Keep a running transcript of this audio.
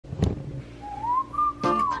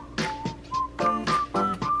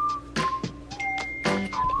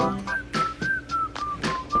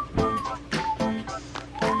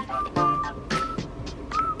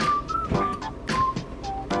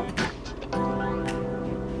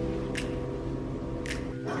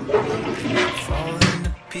falling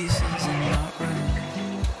to pieces in my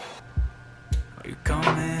room. Are you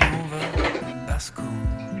coming over? That's cool.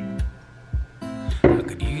 I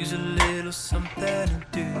could use a little something to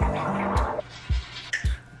do.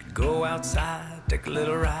 We could go outside, take a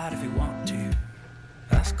little ride if you want to.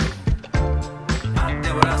 That's cool. I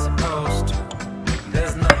did what I was supposed to.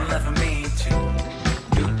 There's nothing left for me to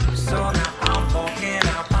do. So now I'm walking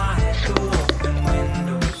out my head through open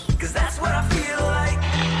windows. Cause that's what I feel like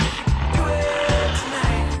doing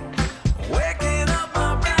tonight. Waking up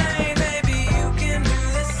my brain, maybe you can do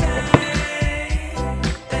the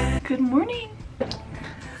same. Good morning.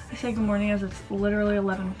 I say good morning as it's literally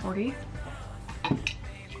 11:40.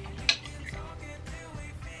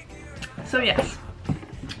 So yes,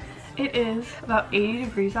 it is about 80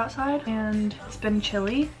 degrees outside and it's been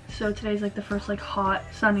chilly. So today's like the first like hot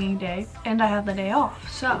sunny day and I have the day off.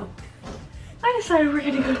 So I decided we're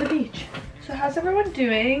gonna go to the beach. So how's everyone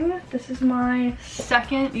doing? This is my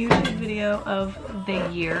second YouTube video of the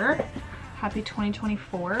year. Happy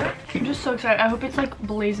 2024. I'm just so excited. I hope it's like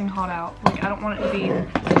blazing hot out. Like I don't want it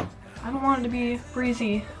to be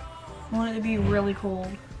breezy. I want it to be really cold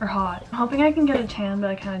or hot. I'm hoping I can get a tan, but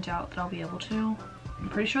I kind of doubt that I'll be able to. I'm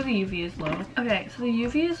pretty sure the UV is low. Okay, so the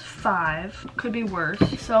UV is 5. Could be worse.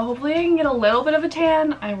 So hopefully I can get a little bit of a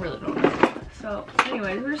tan. I really don't know. So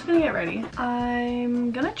anyways, we're just gonna get ready.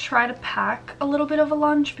 I'm gonna try to pack a little bit of a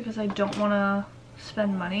lunch because I don't want to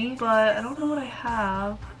spend money, but I don't know what I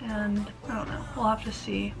have and I don't know. We'll have to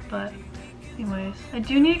see, but anyways. I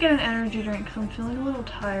do need to get an energy drink because I'm feeling a little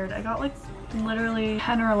tired. I got like literally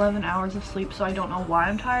 10 or 11 hours of sleep, so I don't know why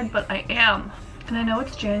I'm tired, but I am. And I know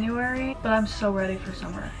it's January, but I'm so ready for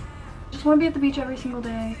summer. Just want to be at the beach every single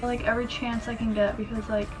day, like every chance I can get, because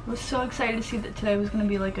like I was so excited to see that today was going to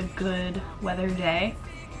be like a good weather day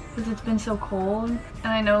because it's been so cold. And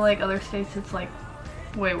I know like other states it's like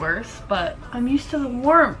way worse, but I'm used to the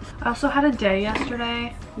warmth. I also had a day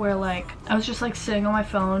yesterday where like I was just like sitting on my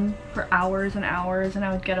phone for hours and hours, and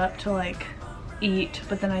I would get up to like eat,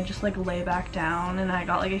 but then I just like lay back down and I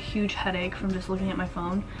got like a huge headache from just looking at my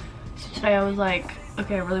phone. So today I was like,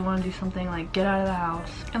 okay, I really want to do something, like get out of the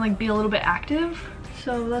house and like be a little bit active.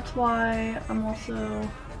 So that's why I'm also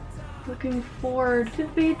looking forward to the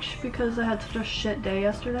beach, because I had such a shit day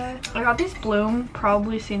yesterday. I got these Bloom,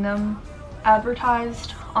 probably seen them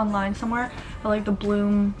advertised online somewhere, but like the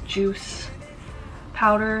Bloom juice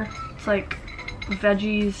powder. It's like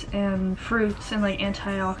veggies and fruits and like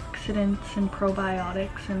antioxidants and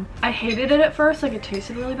probiotics, and I hated it at first. Like it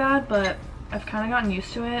tasted really bad, but I've kind of gotten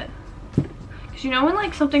used to it. Because you know when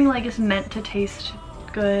like something like is meant to taste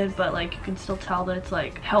good, but like you can still tell that it's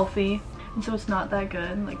like healthy, and so it's not that good,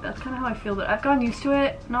 and like that's kind of how I feel. But I've gotten used to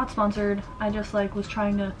it. Not sponsored. I just like was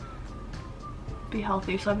trying to be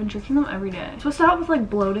healthy, so I've been drinking them every day. It's supposed to help with like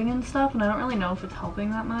bloating and stuff, and I don't really know if it's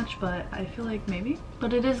helping that much, but I feel like maybe.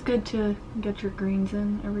 But it is good to get your greens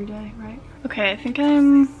in every day, right? Okay, I think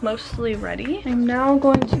I'm mostly ready. I'm now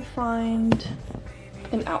going to find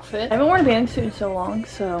an outfit. I haven't worn a bathing suit in so long,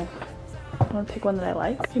 so I want to pick one that I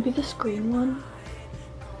like. Maybe this green one.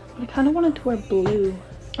 But I kind of wanted to wear blue.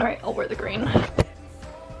 All right, I'll wear the green.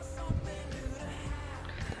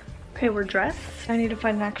 Okay, we're dressed. I need to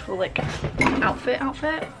find an actual like outfit.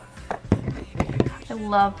 I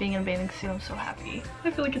love being in a bathing suit. I'm so happy. I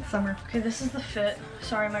feel like it's summer. Okay, this is the fit.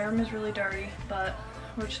 Sorry, my room is really dirty, but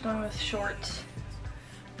we're just going with shorts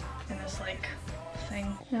and this like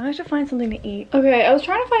thing. Now I have to find something to eat. Okay, I was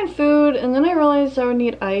trying to find food and then I realized I would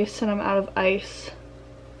need ice, and I'm out of ice.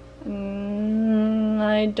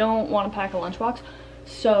 I don't want to pack a lunchbox,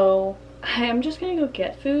 so I'm just gonna go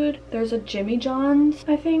get food. There's a Jimmy John's,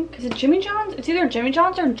 I think. Is it Jimmy John's? It's either Jimmy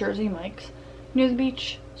John's or Jersey Mike's near the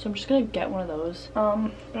beach. So I'm just gonna get one of those.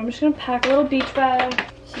 I'm just gonna pack a little beach bag.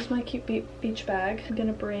 This is my cute beach bag. I'm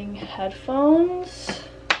gonna bring headphones.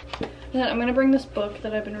 And then I'm gonna bring this book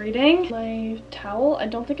that I've been reading. My towel, I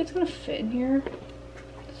don't think it's gonna fit in here,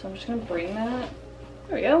 so I'm just gonna bring that.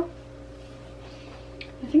 There we go.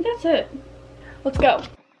 I think that's it. Let's go.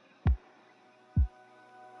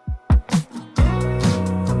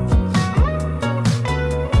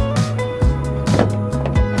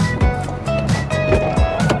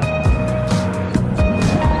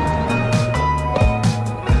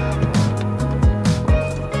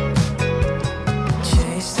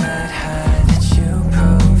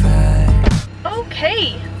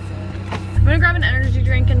 Okay, I'm gonna grab an energy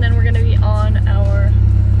drink and then we're gonna be on our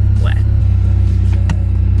way.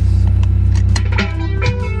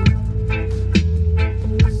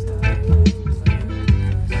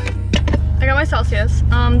 I got my Celsius.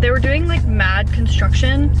 They were doing like mad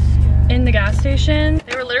construction in the gas station.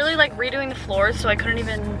 They were literally like redoing the floors, so I couldn't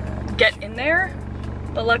even get in there.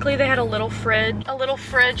 But luckily they had a little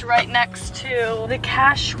fridge right next to the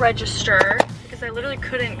cash register because I literally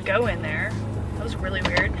couldn't go in there. That was really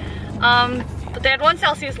weird. But they had 1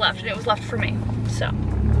 Celsius left and it was left for me. So,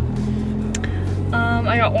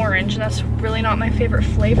 I got orange and that's really not my favorite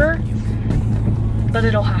flavor, but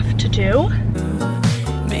it'll have to do.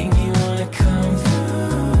 Make me wanna come through.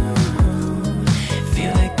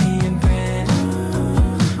 Feel like being brand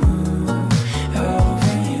new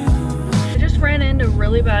over you. I just ran into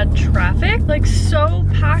really bad traffic, like so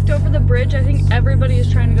packed over the bridge. I think everybody is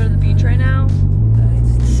trying to go to the beach right now.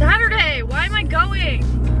 It's Saturday, why am I going?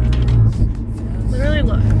 Literally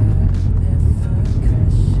look.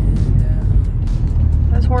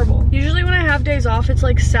 That's horrible. Usually when I have days off, it's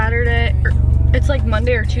like Saturday, or it's like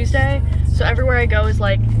Monday or Tuesday. So everywhere I go is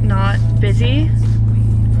like not busy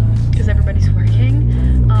because everybody's working.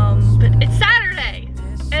 But it's Saturday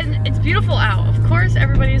and it's beautiful out. Of course,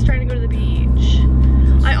 everybody is trying to go to the beach.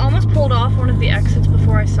 I almost pulled off one of the exits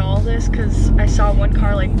before I saw this because I saw one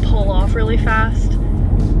car like pull off really fast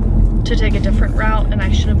to take a different route, and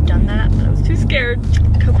I should have done that, but I was too scared.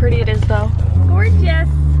 Look how pretty it is though. Gorgeous.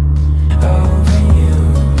 over you.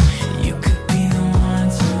 You could be the one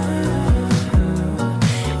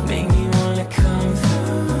to make me wanna come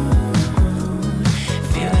through.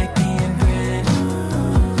 Feel like being brand new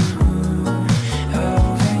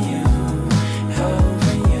over you,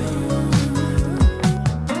 over you.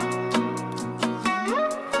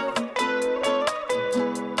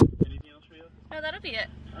 Anything else for you? No, that'll be it.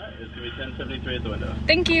 Alright, it's gonna be 1073 at the window.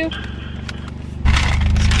 Thank you.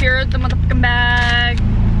 Secured the motherfucking bag.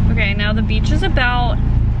 Okay, now the beach is about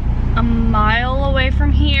a mile away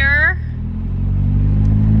from here.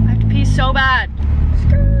 I have to pee so bad.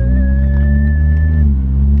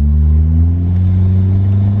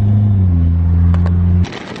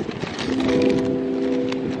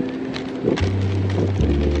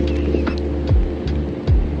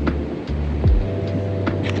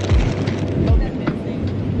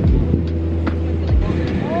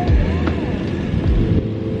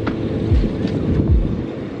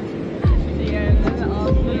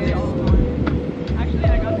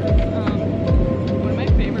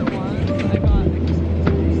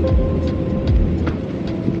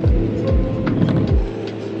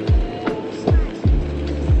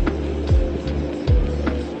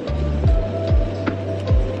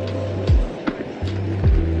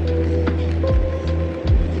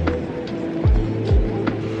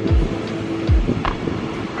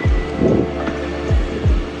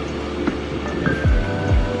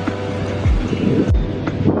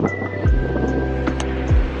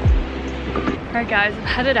 Alright guys, I'm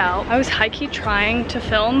headed out. I was high-key trying to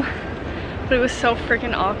film, but it was so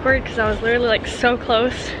freaking awkward because I was literally like so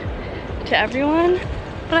close to everyone.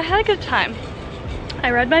 But I had a good time. I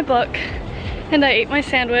read my book and I ate my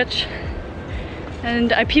sandwich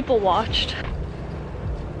and I people watched.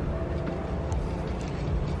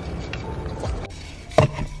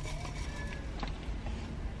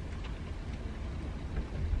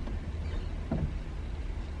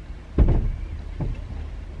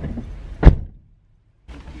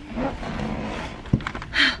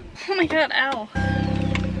 Oh my god, ow.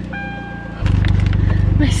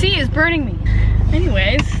 My sea is burning me.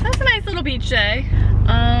 Anyways, that's a nice little beach day.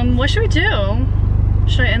 What should we do?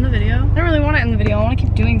 Should I end the video? I don't really want to end the video. I want to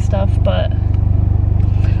keep doing stuff, but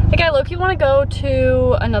like I low-key want to go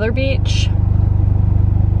to another beach.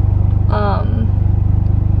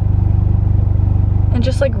 And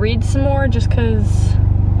just like read some more just because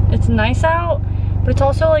it's nice out. But it's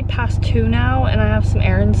also like past 2 now and I have some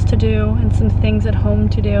errands to do and some things at home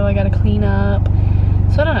to do. I gotta clean up.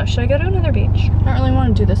 So I don't know, should I go to another beach? I don't really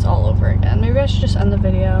want to do this all over again. Maybe I should just end the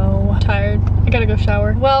video. I'm tired, I gotta go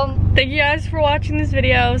shower. Well, thank you guys for watching this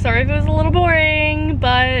video. Sorry if it was a little boring,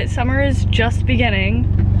 but summer is just beginning.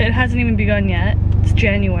 It hasn't even begun yet. It's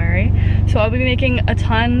January. So I'll be making a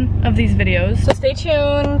ton of these videos. So stay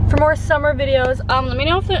tuned for more summer videos. Let me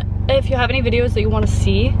know if you have any videos that you want to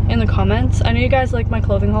see in the comments. I know you guys like my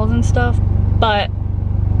clothing hauls and stuff, but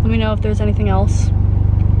let me know if there's anything else.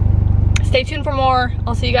 Stay tuned for more.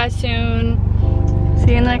 I'll see you guys soon.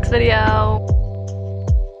 See you in the next video.